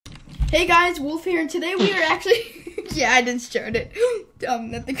Hey guys, Wolf here, and today we are actually yeah, I didn't start it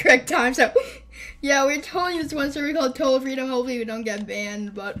at the correct time, so yeah, we're telling this one story called Total Freedom. Hopefully we don't get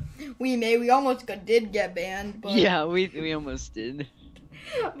banned, but we almost did get banned, but yeah, we almost did.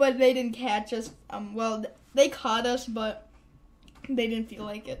 But they didn't catch us. Well, they caught us, but they didn't feel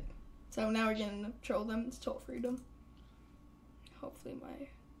like it. So now we're gonna troll them. It's Total Freedom. Hopefully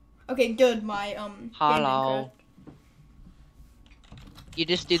okay, good. My Hello. You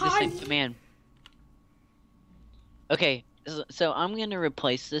just do the same command. Okay, so I'm gonna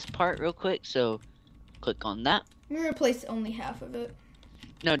replace this part real quick. So click on that. I'm gonna replace only half of it.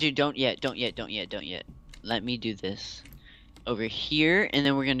 No, dude, don't yet. Let me do this over here, and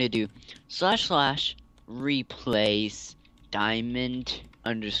then we're gonna do / replace diamond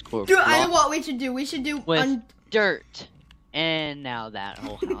 _ Dude, I know what we should do. We should do with dirt, and now that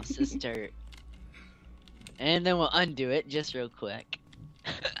whole house is dirt. And then we'll undo it just real quick.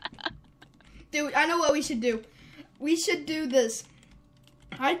 Dude, I know what we should do. We should do this.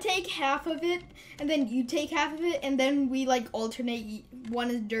 I take half of it, and then you take half of it, and then we like alternate. One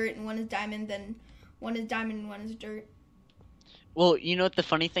is dirt and one is diamond, then one is diamond and one is dirt. Well, you know what the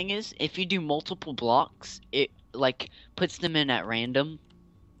funny thing is? If you do multiple blocks, it like puts them in at random.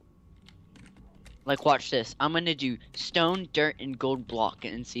 Like watch this. I'm gonna do stone, dirt, and gold block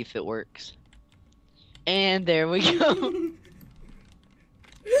and see if it works. And there we go.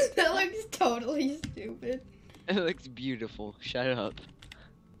 That looks totally stupid. It looks beautiful. Shut up.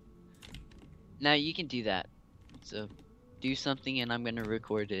 Now you can do that. So, do something and I'm gonna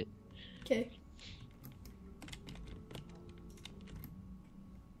record it. Okay.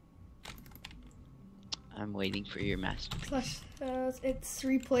 I'm waiting for your master. It's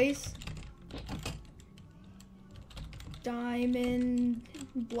replace diamond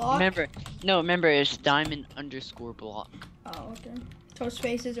block. Remember it's diamond _ block. Oh, okay. So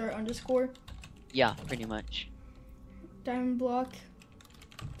spaces are underscore. Yeah, pretty much. Diamond block.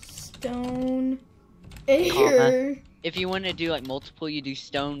 Stone. Air. If you want to do like multiple, you do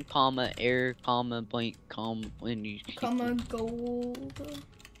stone, comma, air, comma, blank, comma, when you comma, gold.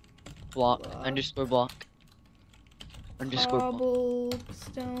 Block, _ block.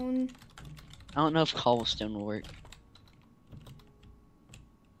 Cobblestone. I don't know if cobblestone will work.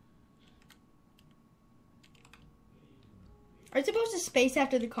 Are you supposed to space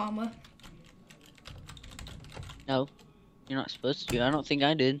after the comma? No, you're not supposed to. I don't think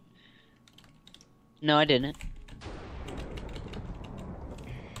I did. No, I didn't.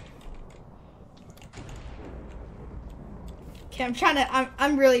 Okay,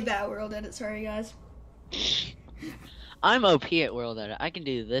 I'm really bad at World Edit, sorry guys. I'm OP at World Edit. I can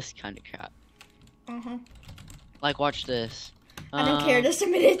do this kind of crap. Uh-huh. Like, watch this. I don't care, just a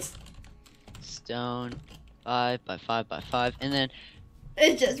minute. Stone, 5 by 5 by 5, and then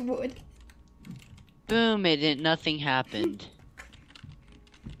it's just wood. Boom! Nothing happened.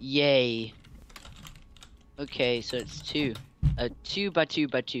 Yay. Okay, so it's 2. 2 by 2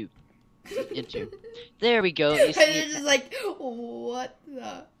 by 2. Enter. There we go. You see it's just like, what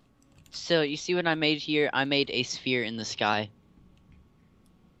the? So, you see what I made here? I made a sphere in the sky.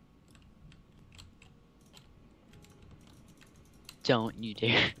 Don't you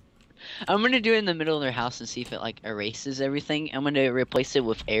dare. I'm gonna do it in the middle of their house and see if it like erases everything. I'm gonna replace it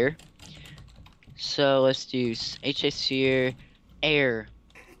with air. So let's do HA sphere, air.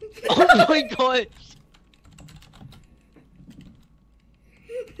 Oh my gosh!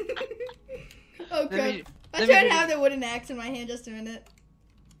 Okay. I'm trying to have the wooden axe in my hand just a minute.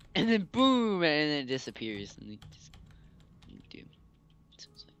 And then boom, and then it disappears. And just do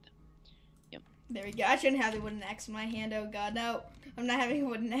something like that. Yep. There we go. I shouldn't have the wooden axe in my hand. Oh god, no. I'm not having a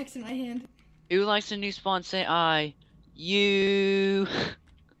wooden axe in my hand. Who likes a new spawn? Say I. You.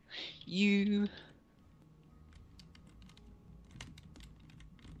 You.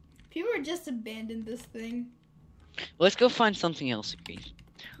 People are just abandoned this thing. Let's go find something else, agree.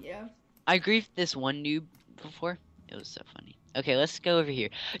 Yeah. I griefed this one noob before. It was so funny. Okay, let's go over here.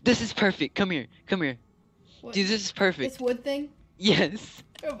 This is perfect. Come here. Come here. What? Dude, this is perfect. This wood thing? Yes.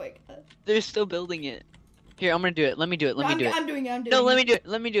 Oh my god. They're still building it. Here, I'm gonna do it. Let me do it. Let me do it. I'm doing it. No, let me do it.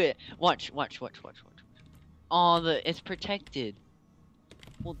 Let me do it. Watch. Oh, it's protected.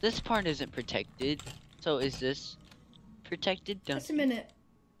 Well, this part isn't protected. So is this protected? Just a minute.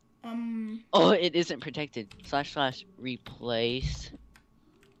 Oh, it isn't protected. / replace.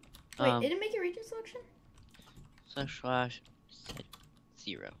 Wait, did it make a region selection? / set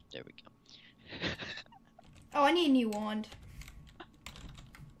 0. There we go. Oh, I need a new wand.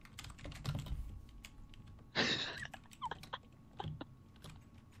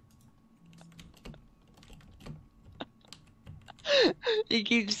 He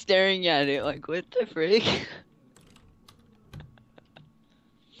keeps staring at it like, what the frick?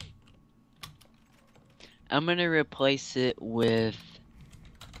 I'm gonna replace it with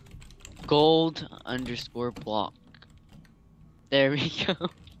gold underscore block. There we go.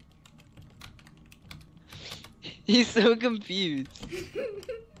 He's so confused.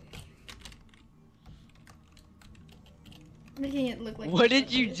 Making it look like. What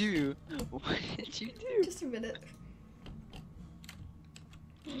did you do? What did you do? Just a minute.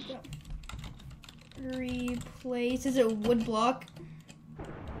 There we go. Replace. Is it a wood block?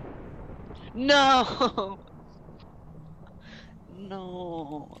 No!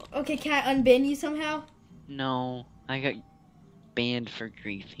 No. Okay, can I unban you somehow? No. I got banned for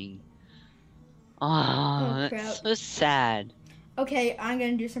griefing. Oh, crap. that's so sad. Okay, I'm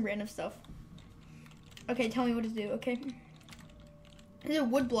gonna do some random stuff. Okay, tell me what to do, okay? Is it a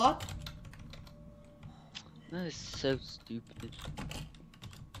wood block? That is so stupid.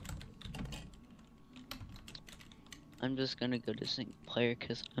 I'm just gonna go to sync player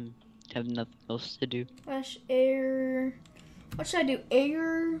because I have nothing else to do. Flash air. What should I do?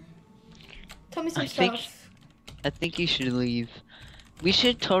 Air? Tell me some stuff. I think you should leave. We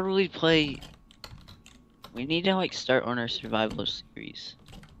should totally play. We need to like start on our survival series.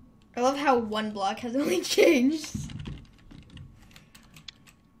 I love how one block has only changed.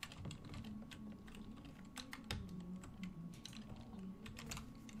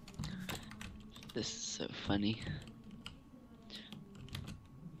 This is so funny.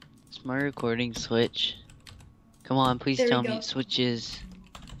 Is my recording switch? Come on, please tell me it switches.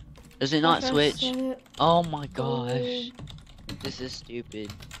 Does it not switch? Oh my gosh. This is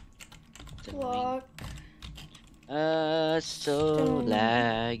stupid. Block. So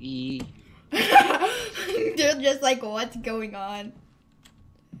laggy. They're just like, what's going on?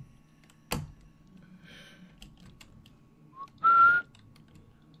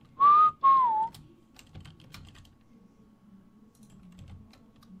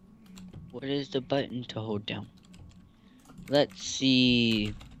 What is the button to hold down? Let's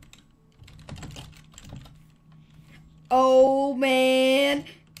see. Oh man.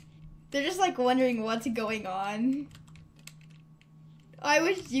 They're just like wondering what's going on. I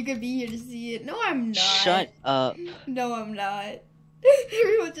wish you could be here to see it. No, I'm not. Shut up. No, I'm not.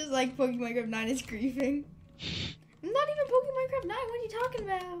 Everyone's just like Pokemon Minecraft 9 is griefing. I'm not even Pokemon Minecraft 9. What are you talking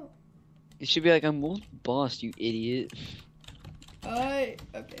about? It should be like, I'm Wolf the Boss, you idiot. Okay.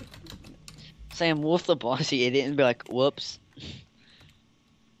 Say I'm Wolf the Boss, you idiot, and be like, whoops.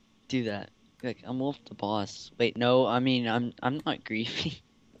 Do that. Be like, I'm Wolf the Boss. Wait, no, I mean, I'm not griefing.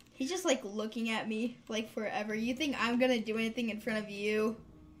 He's just like looking at me like forever. You think I'm gonna do anything in front of you?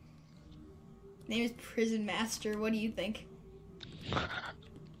 Name is Prison Master. What do you think?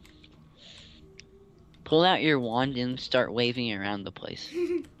 Pull out your wand and start waving around the place.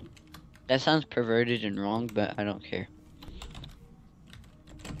 That sounds perverted and wrong, but I don't care.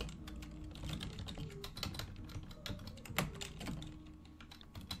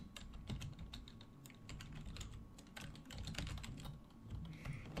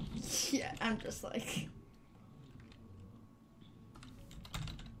 Yeah, I'm just like...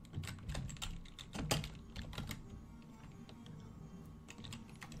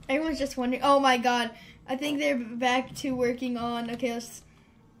 Everyone's just wondering. Oh my god. I think they're back to working on... Okay, let's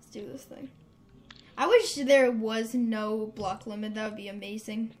do this thing. I wish there was no block limit. That would be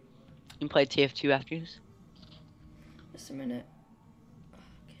amazing. You can play TF2 after this? Just a minute.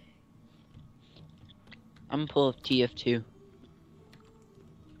 Okay. I'm gonna pull up TF2.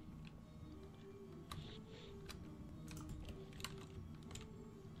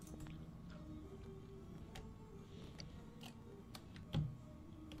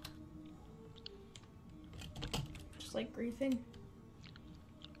 Just like griefing.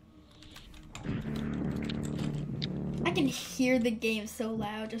 I can hear the game so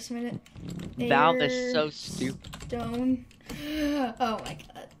loud. Just a minute. Valve is so stupid. Stone. Oh my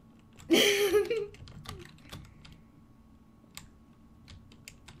god.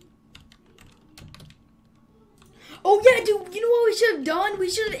 Oh yeah, dude. You know what we should have done? We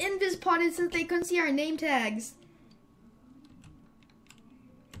should have invis potted so that they couldn't see our name tags.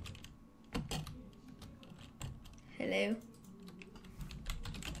 Hello.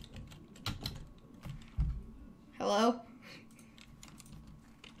 Hello?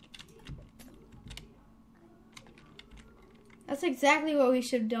 That's exactly what we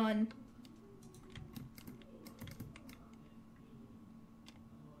should have done.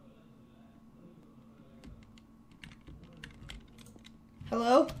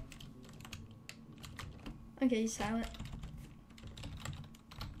 Hello? Okay, he's silent.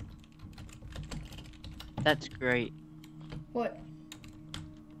 That's great. What?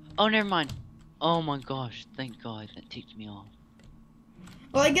 Oh, never mind. Oh my gosh, thank God that ticked me off.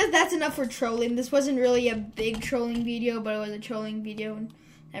 Well, I guess that's enough for trolling. This wasn't really a big trolling video, but it was a trolling video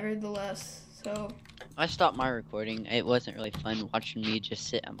nevertheless. So I stopped my recording. It wasn't really fun watching me just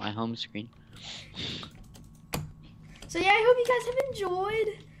sit at my home screen. So yeah, I hope you guys have enjoyed.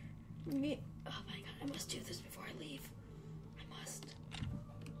 Oh my God, I must do this before I leave. I must.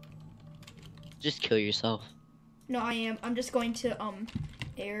 Just kill yourself. No, I am. I'm just going to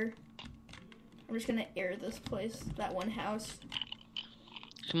air. I'm just gonna air this place, that one house.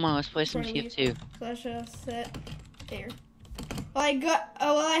 Come on, let's play some TF2. Slash set air. Well,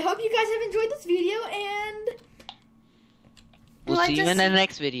 I hope you guys have enjoyed this video, and we'll see you in the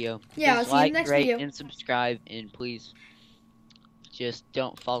next video. Yeah, please I'll see you in the next video. Rate, and subscribe, and please just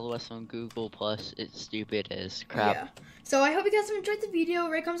don't follow us on Google Plus. It's stupid as crap. Yeah. So I hope you guys have enjoyed the video.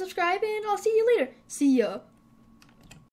 Rate, comment, subscribe, and I'll see you later. See ya.